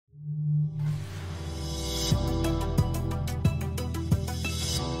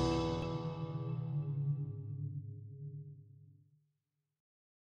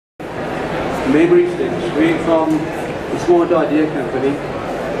memory sticks. We're from the Smart Idea Company.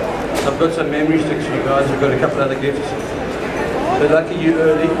 I've got some memory sticks for you guys. I've got a couple other gifts. They're lucky you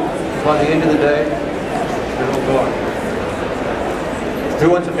early. By the end of the day, they're all gone. Who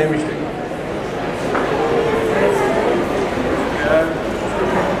wants a memory stick?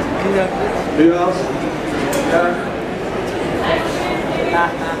 Who else?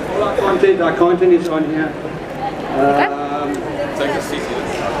 Our content is on here. Take a seat here.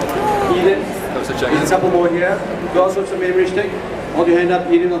 Eden, there's a couple more here. Girls want some memory stick? Hold your hand up,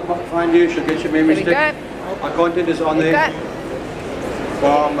 Eden will find you, she'll get your memory stick. Our content is on there.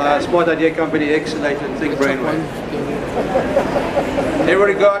 From Smart Idea Company, Excellate and ThinkBrainwave.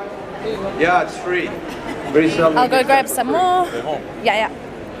 Everybody got? Yeah, it's free. Very seldom. I'll go grab some more. Yeah.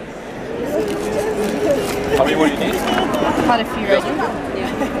 How many more do you need? Quite a few ready.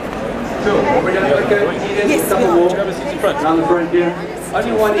 Sure. We're going to look at Eden, Yes, a couple more. Grab a seat in front. Down the front here.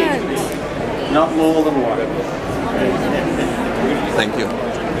 Only one each, please. Not more than one. Thank you.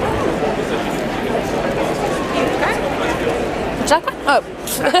 Jack? Oh.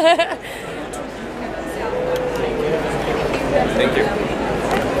 Thank you.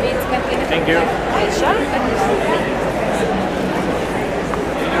 Thank you.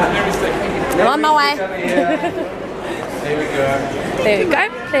 I'm on my way. There we go. There we go.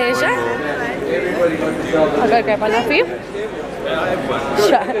 Pleasure. Everybody got themselves I'll go grab one now for you. I have one.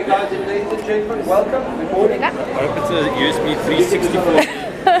 Sure. Okay, guys and ladies and gentlemen, welcome. Good morning. I hope it's a USB 364.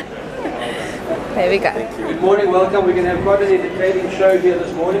 There we go. Good morning, welcome. We're going to have quite an entertaining show here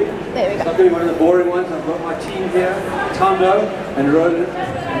this morning. There we It's go. not going to be one of the boring ones. I've got my team here, Thando and Roland.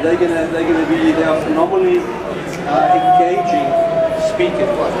 And they are phenomenally engaging speakers.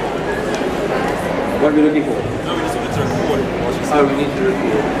 What are we looking for? No, we just wanted to record. Oh, we need to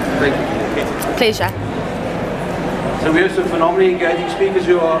record. Thank you. Pleasure. So we have some phenomenally engaging speakers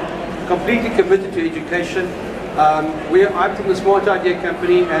who are completely committed to education. I'm from the Smart Idea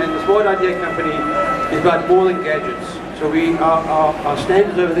Company, and the Smart Idea Company is about more than gadgets. So our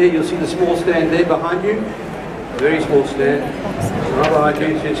stand is over there. You'll see the small stand there behind you. A very small stand. Right behind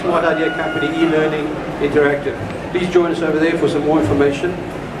you. It's Smart Idea Company e-learning interactive. Please join us over there for some more information.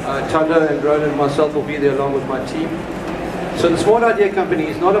 Thando and Roland and myself will be there along with my team. So the Smart Idea Company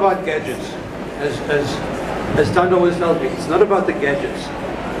is not about gadgets, as Thando always tells me. It's not about the gadgets.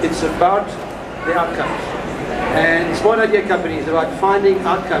 It's about the outcomes. And the Smart Idea Company is about finding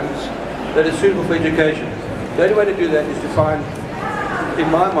outcomes that are suitable for education. The only way to do that is to find, in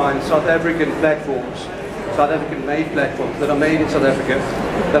my mind, South African platforms, South African made platforms that are made in South Africa,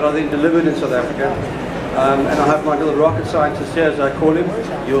 that are then delivered in South Africa. And I have my little rocket scientist here, as I call him.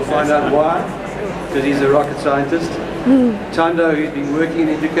 You'll find out why, because he's a rocket scientist. Thando, who's been working in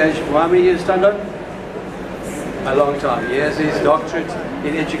education for how many years, Thando? A long time. He has his doctorate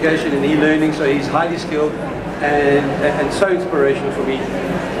in education and e-learning, so he's highly skilled and so inspirational for me.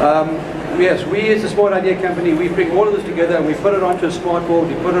 Yes, we as the Smart Idea Company, we bring all of this together and we put it onto a smart board,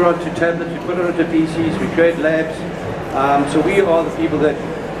 we put it onto tablets, we put it onto PCs, we create labs. So we are the people that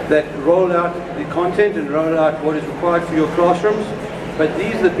roll out the content and roll out what is required for your classrooms. But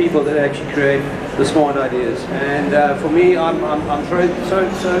these are the people that actually create the smart ideas. And for me, I'm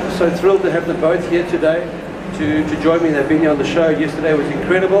so thrilled to have them both here today to join me. They've been here on the show. Yesterday was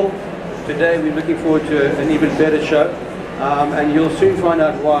incredible. Today we're looking forward to an even better show. And you'll soon find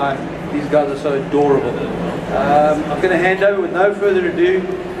out why these guys are so adorable. I'm going to hand over with no further ado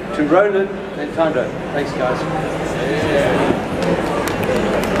to Roland and Thando. Thanks, guys.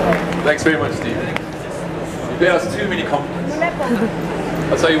 Thanks very much, Steve. You pay us too many compliments.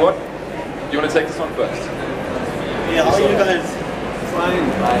 I'll tell you what, you want to take this one first? Yeah, how are you guys? Fine.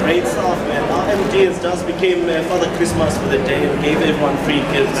 Great stuff, man. Our MD has just became Father Christmas for the day and gave everyone free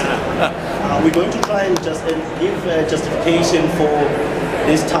gifts. We're going to try and just give justification for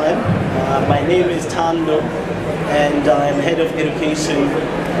this time. My name is Thando and I'm head of education,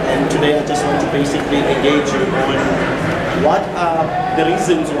 and today I just want to basically engage you on what are the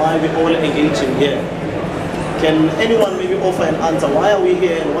reasons why we're all engaging here. Can anyone maybe offer an answer? Why are we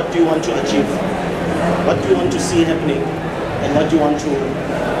here and what do you want to achieve? What do you want to see happening? And what do you want to,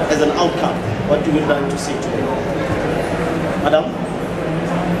 as an outcome, what do you like to see today? Madam?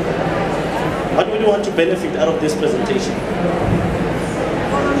 What would you want to benefit out of this presentation?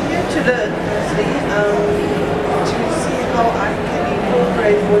 Well, I'm here to learn, firstly, to see how I can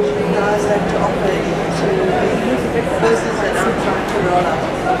incorporate what you guys have to offer into the business that I'm trying to roll out.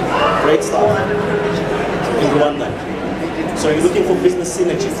 Great stuff. For underprivileged communities. In Rwanda. So you're looking for business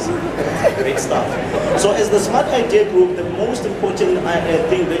synergies. Great stuff. So as the Smart Idea Group, the most important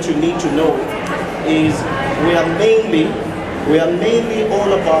thing that you need to know is we are mainly we are mainly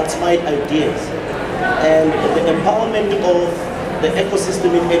all about smart ideas. And the empowerment of the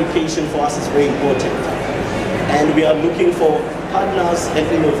ecosystem in education for us is very important. And we are looking for partners and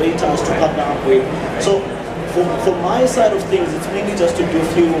innovators to partner up with. So from my side of things, it's mainly just to do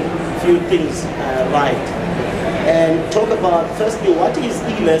a few things right. And talk about, firstly, what is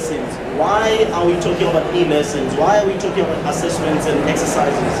e-lessons? Why are we talking about e-lessons? Why are we talking about assessments and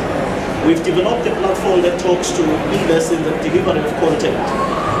exercises? We've developed a platform that talks to e-lessons and delivery of content.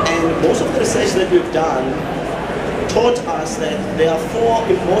 And most of the research that we've done taught us that there are four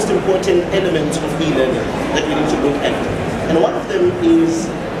most important elements of e-learning that we need to look at. And one of them is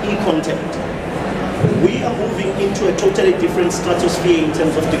e-content. We are moving into a totally different stratosphere in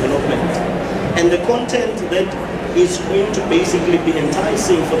terms of development. And the content that is going to basically be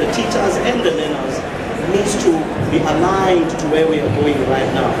enticing for the teachers and the learners needs to be aligned to where we are going right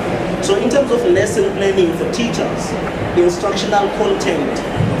now. So in terms of lesson planning for teachers, instructional content,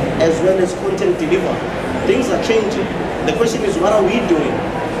 as well as content delivery, things are changing. The question is, what are we doing?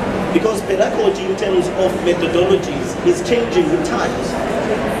 Because pedagogy in terms of methodologies is changing with times.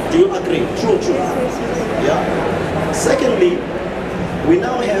 Do you agree? True. Yeah. Secondly, we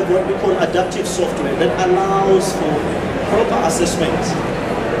now have what we call adaptive software that allows for proper assessments.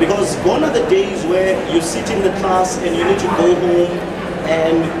 Because gone are the days where you sit in the class and you need to go home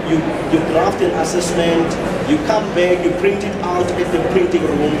and you draft an assessment, you come back, you print it out at the printing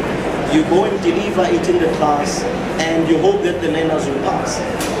room, you go and deliver it in the class, and you hope that the learners will pass.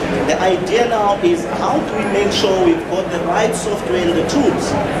 The idea now is, how do we make sure we've got the right software and the tools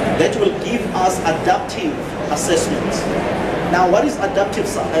that will give us adaptive assessments? Now, what is adaptive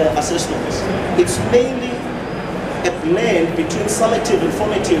assessments? It's mainly a blend between summative and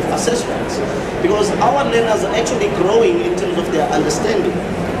formative assessments, because our learners are actually growing in terms of their understanding.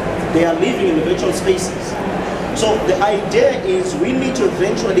 They are living in virtual spaces. So the idea is we need to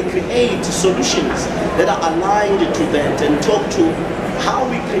eventually create solutions that are aligned to that, and talk to how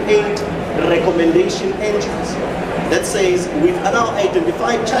we create recommendation engines that says we've now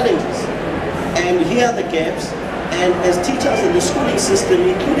identified challenges and here are the gaps. And as teachers in the schooling system,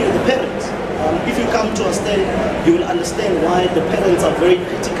 including the parents, if you come to understand, you will understand why the parents are very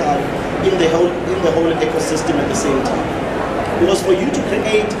critical in the whole ecosystem at the same time. Because for you to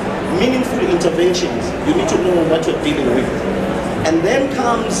create meaningful interventions, you need to know what you're dealing with. And then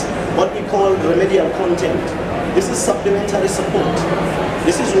comes what we call remedial content. This is supplementary support.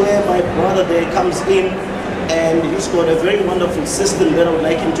 This is where my brother there comes in, and he's got a very wonderful system that I would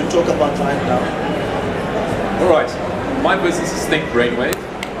like him to talk about right now. Alright, my business is ThinkBrainwave.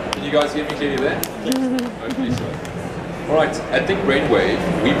 Can you guys hear me clearly there? Hopefully so. Alright, at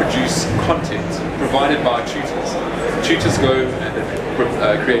ThinkBrainwave, we produce content provided by tutors. Tutors go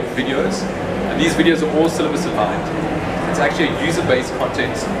and create videos, and these videos are all syllabus aligned. It's actually a user-based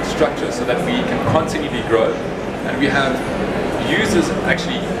content structure so that we can continually grow, and we have users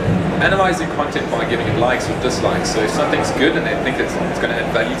actually analyzing content by giving it likes or dislikes. So if something's good and they think it's going to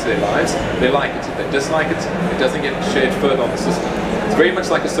add value to their lives, they like it. If they dislike it, it doesn't get shared further on the system. It's very much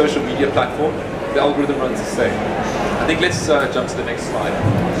like a social media platform. The algorithm runs the same. I think let's jump to the next slide.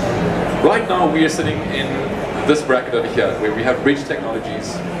 Right now we are sitting in this bracket over here where we have bridge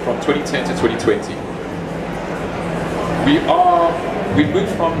technologies from 2010 to 2020. We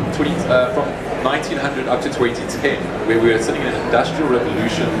moved from 1900 up to 2010, where we were sitting in an industrial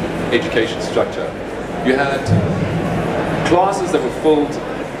revolution education structure. You had classes that were filled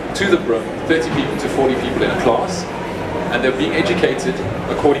to the brim, 30 people to 40 people in a class, and they're being educated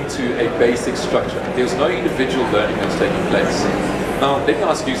according to a basic structure. There was no individual learning that was taking place. Now, let me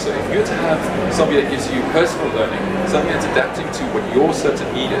ask you, sir, if you were to have somebody that gives you personal learning, something that's adapting to what your certain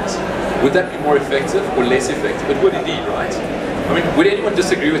need is, would that be more effective or less effective? It would indeed, right? I mean, would anyone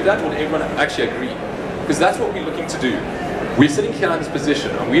disagree with that, or would everyone actually agree? Because that's what we're looking to do. We're sitting here in this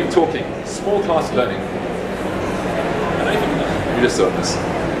position, and we're talking small class learning. I don't even you just saw this.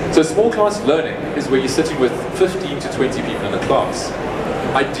 So small class learning is where you're sitting with 15 to 20 people in a class.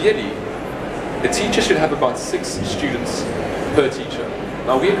 Ideally, a teacher should have about 6 students per teacher.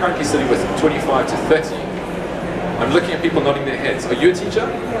 Now we are currently sitting with 25 to 30. I'm looking at people nodding their heads. Are you a teacher?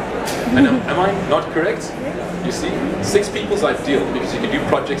 And am I not correct? You see, 6 people is ideal because you can do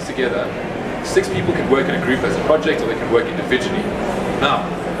projects together. 6 people can work in a group as a project, or they can work individually. Now,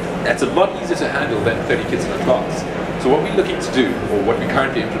 that's a lot easier to handle than 30 kids in a class. So what we're looking to do, or what we're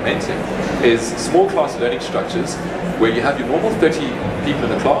currently implementing, is small class learning structures where you have your normal 30 people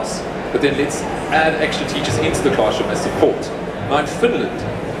in a class, but then let's add extra teachers into the classroom as support. Now in Finland,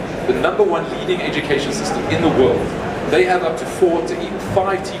 the #1 leading education system in the world, they have up to 4 to even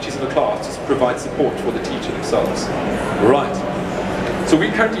 5 teachers in the class to provide support for the teacher themselves. Right. So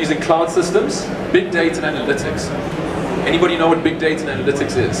we're currently using cloud systems, big data and analytics. Anybody know what big data and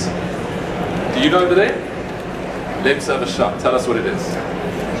analytics is? Do you know over there? Let's have a shot. Tell us what it is.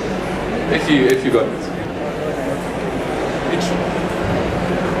 If you got it.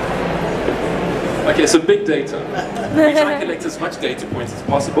 Okay, so big data. We try and collect as much data points as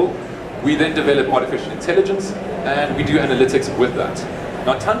possible. We then develop artificial intelligence, and we do analytics with that.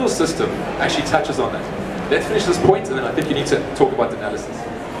 Now, Thando's system actually touches on that. Let's finish this point, and then I think you need to talk about the analysis.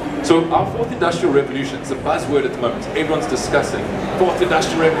 So, our 4th industrial revolution is a buzzword at the moment. Everyone's discussing 4th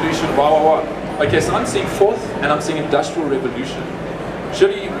industrial revolution, wah, wah, wah. Okay, so I'm seeing 4th, and I'm seeing industrial revolution.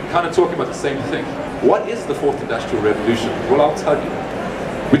 Surely you're kind of talking about the same thing. What is the 4th industrial revolution? Well, I'll tell you.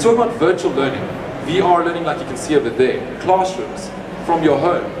 We talk about virtual learning, VR learning like you can see over there, classrooms, from your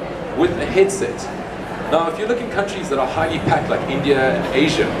home, with a headset. Now, if you look in countries that are highly packed like India and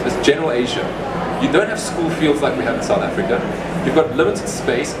Asia, as general Asia, you don't have school fields like we have in South Africa. You've got limited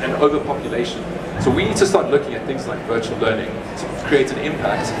space and overpopulation. So we need to start looking at things like virtual learning to create an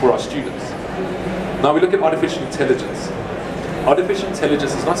impact for our students. Now we look at artificial intelligence. Artificial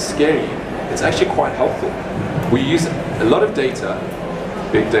intelligence is not scary, it's actually quite helpful. We use a lot of data,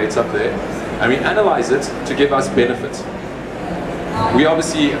 big data up there, and we analyze it to give us benefits. We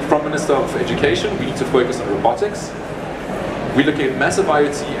obviously, from Minister of Education, we need to focus on robotics. We look at massive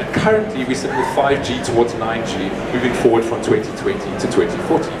IoT, and currently we're sitting with 5G towards 9G, moving forward from 2020 to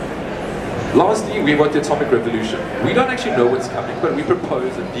 2040. Lastly, we've got the atomic revolution. We don't actually know what's coming, but we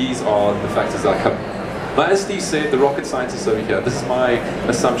propose that these are the factors that are coming. Now, as Steve said, the rocket scientists over here, this is my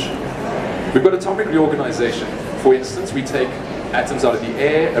assumption. We've got atomic reorganization. For instance, we take atoms out of the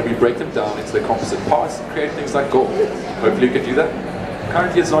air and we break them down into their composite parts and create things like gold. Hopefully we can do that.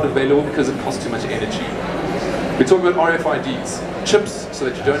 Currently it's not available because it costs too much energy. We talk about RFIDs, chips, so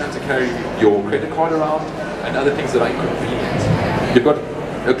that you don't have to carry your credit card around and other things that are inconvenient. You've got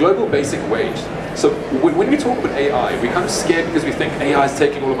a global basic wage. So when we talk about AI, we're kind of scared because we think AI is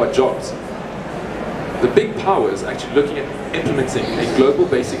taking all of our jobs. The big power is actually looking at implementing a global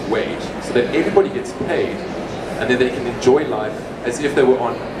basic wage so that everybody gets paid and then they can enjoy life as if they were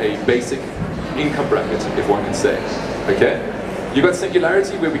on a basic income bracket, if one can say. Okay? You've got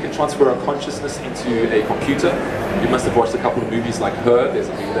singularity, where we can transfer our consciousness into a computer. You must have watched a couple of movies like Her. There's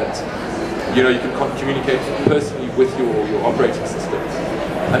a movie that, you know, you can communicate personally with your operating system.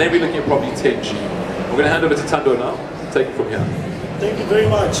 And then we're looking at probably 10G. I'm going to hand over to Thando now. Take it from here. Thank you very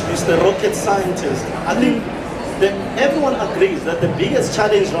much, Mr. Rocket Scientist. I think that everyone agrees that the biggest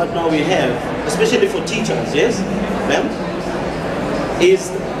challenge right now we have, especially for teachers, yes, ma'am, is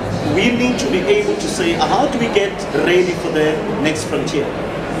we need to be able to say, how do we get ready for the next frontier?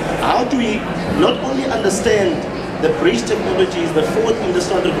 How do we not only understand the bridge technologies, the 4th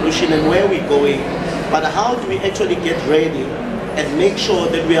industrial revolution and where we're going, but how do we actually get ready and make sure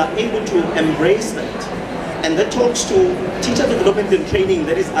that we are able to embrace that? And that talks to teacher development and training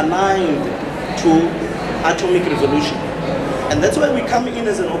that is aligned to atomic revolution. And that's why we come in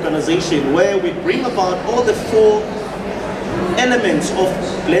as an organization where we bring about all the 4 elements of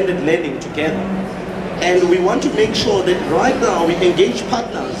blended learning together. And we want to make sure that right now we engage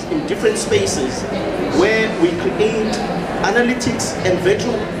partners in different spaces where we create analytics and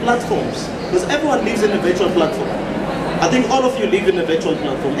virtual platforms. Because everyone lives in a virtual platform. I think all of you live in a virtual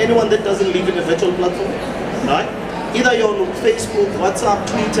platform. Anyone that doesn't live in a virtual platform, right? Either you're on Facebook, WhatsApp,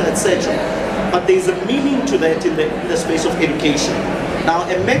 Twitter, etc. But there's a meaning to that in the space of education. Now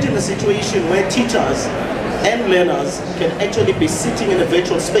imagine a situation where teachers and learners can actually be sitting in a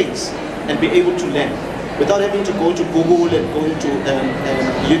virtual space and be able to learn without having to go to Google and going to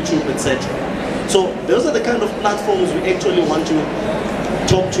YouTube, etc. So those are the kind of platforms we actually want to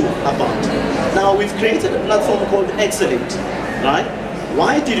talk to about. Now we've created a platform called Excellent, right?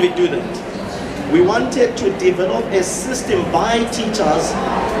 Why did we do that? We wanted to develop a system by teachers,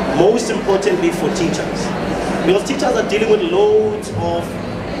 most importantly for teachers. Because teachers are dealing with loads of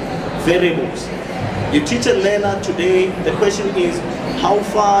variables. You teach a learner today, the question is, how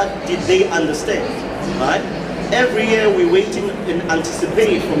far did they understand, right? Every year we're waiting and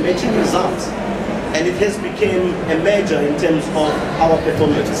anticipate for metric results. And it has become a measure in terms of our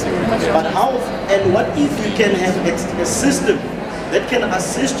performance. But how, and what if you can have a system that can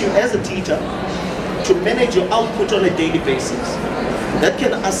assist you as a teacher to manage your output on a daily basis, that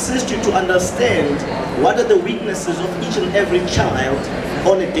can assist you to understand what are the weaknesses of each and every child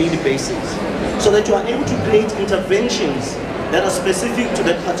on a daily basis, so that you are able to create interventions that are specific to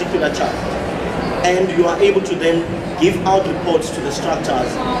that particular child. and you are able to then give out reports to the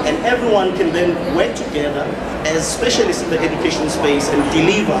structures, and everyone can then work together as specialists in the education space and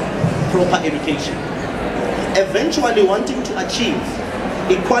deliver proper education. Eventually wanting to achieve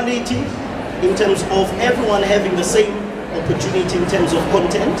equality in terms of everyone having the same opportunity in terms of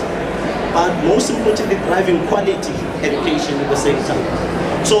content, but most importantly driving quality education at the same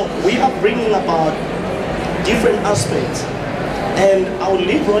time. So we are bringing about different aspects, and I'll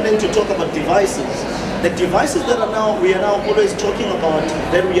leave Roland to talk about devices. The devices that we are now always talking about,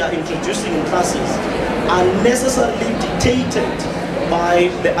 that we are introducing in classes, are necessarily dictated by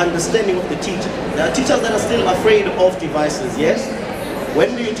the understanding of the teacher. There are teachers that are still afraid of devices, yes?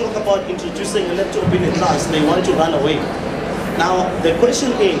 When you talk about introducing a laptop in a class, they want to run away. Now, the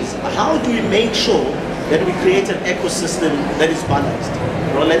question is, how do we make sure that we create an ecosystem that is balanced?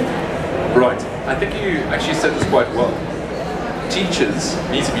 Roland? Right. I think you actually said this quite well. Teachers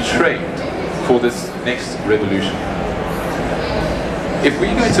need to be trained for this next revolution. If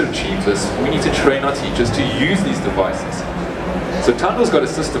we're going to achieve this, we need to train our teachers to use these devices. So Thando's got a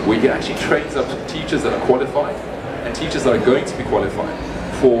system where he actually trains up teachers that are qualified and teachers that are going to be qualified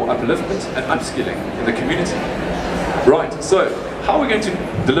for upliftment and upskilling in the community. Right, so how are we going to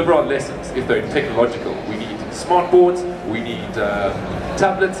deliver our lessons if they're technological? We need smart boards, we need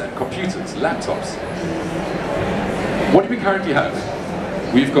tablets and computers, laptops. What do we currently have?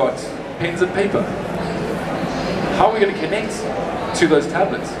 We've got pens and paper. How are we going to connect to those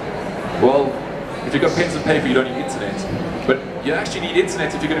tablets? Well, if you've got pens and paper, you don't need internet. But you actually need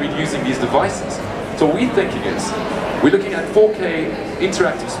internet if you're going to be using these devices. So what we're thinking is, we're looking at 4K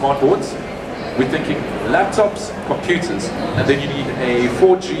interactive smart boards. We're thinking laptops, computers, and then you need a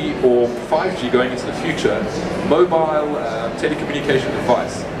 4G or 5G going into the future, mobile telecommunication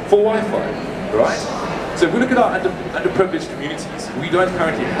device for Wi-Fi, right? So if we look at our underprivileged communities, we don't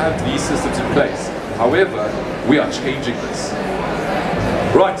currently have these systems in place. However, we are changing this.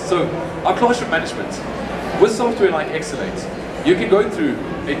 Right, so our classroom management, with software like Excellent, you can go through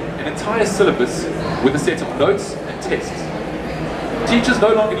an entire syllabus with a set of notes and tests. Teachers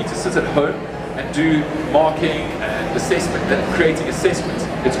no longer need to sit at home and do marking and assessment, and creating assessments.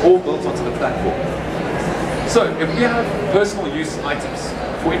 It's all built onto the platform. So if we have personal use items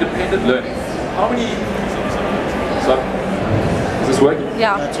for independent learning, how many, so, is this working?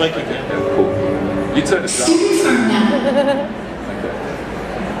 Yeah. It's working. Okay, cool. You turn it down.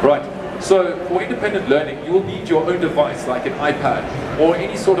 Okay. Right, so for independent learning, you will need your own device like an iPad or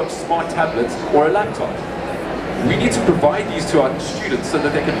any sort of smart tablet or a laptop. We need to provide these to our students so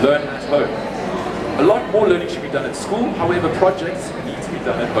that they can learn at home. A lot more learning should be done at school, however projects need to be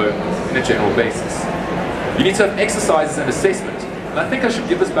done at home in a general basis. You need to have exercises and assessment, and I think I should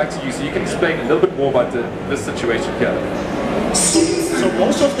give this back to you so you can explain a little bit more about this situation here. So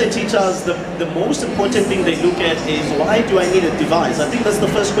most of the teachers, the most important thing they look at is, why do I need a device? I think that's the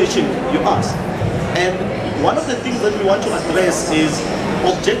first question you ask. And one of the things that we want to address is,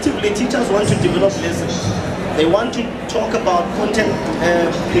 objectively, teachers want to develop lessons. They want to talk about content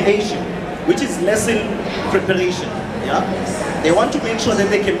creation, which is lesson preparation. Yeah? They want to make sure that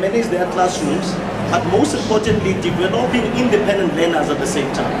they can manage their classrooms, but most importantly, developing independent learners at the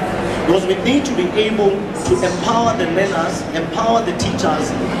same time. Because we need to be able to empower the learners, empower the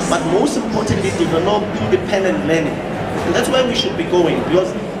teachers, but most importantly, develop independent learning. And that's where we should be going,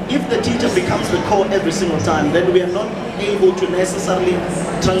 because if the teacher becomes the core every single time, then we are not able to necessarily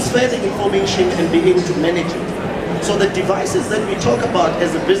transfer the information and be able to manage it. So the devices that we talk about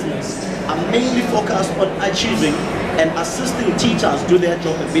as a business are mainly focused on achieving and assisting teachers do their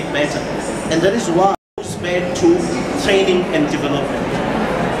job a bit better. And that is why we spend to training and development.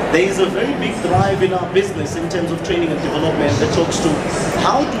 There is a very big drive in our business in terms of training and development that talks to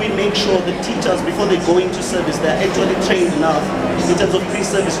how do we make sure that teachers, before they go into service, they're actually trained enough in terms of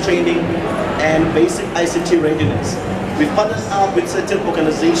pre-service training and basic ICT readiness. We've partnered up with certain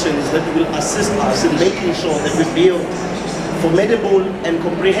organizations that will assist us in making sure that we build formidable and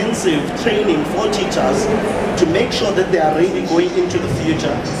comprehensive training for teachers to make sure that they are ready going into the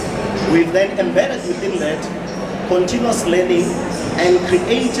future. We've then embedded within that continuous learning and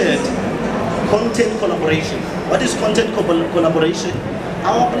created content collaboration. What is content collaboration?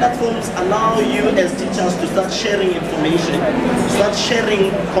 Our platforms allow you as teachers to start sharing information, start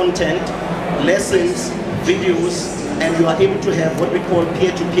sharing content, lessons, videos, and you are able to have what we call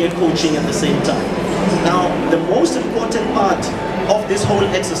peer-to-peer coaching at the same time. Now, the most important part of this whole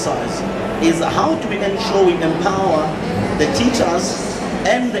exercise is how do we ensure we empower the teachers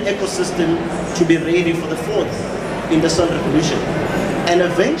and the ecosystem to be ready for the fourth industrial revolution, and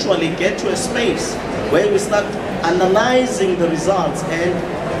eventually get to a space where we start analyzing the results and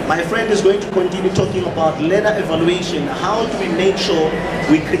My friend is going to continue talking about learner evaluation. How do we make sure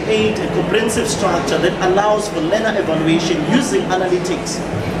we create a comprehensive structure that allows for learner evaluation using analytics?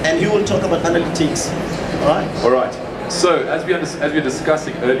 And he will talk about analytics. All right? All right. So, as we were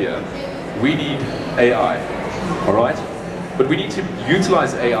discussing earlier, we need AI. All right? But we need to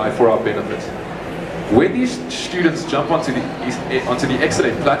utilize AI for our benefit. When these students jump onto the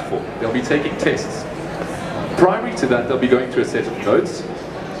Excellent platform, they'll be taking tests. Primary to that, they'll be going through a set of notes.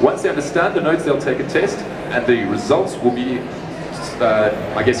 Once they understand the notes, they'll take a test, and the results will be,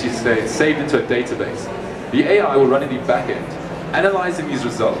 I guess you'd say, saved into a database. The AI will run in the back end, analyzing these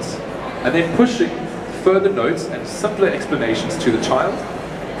results, and then pushing further notes and simpler explanations to the child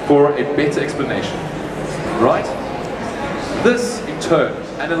for a better explanation. Right? This, in turn,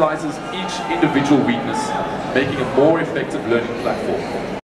 analyzes each individual weakness, making a more effective learning platform.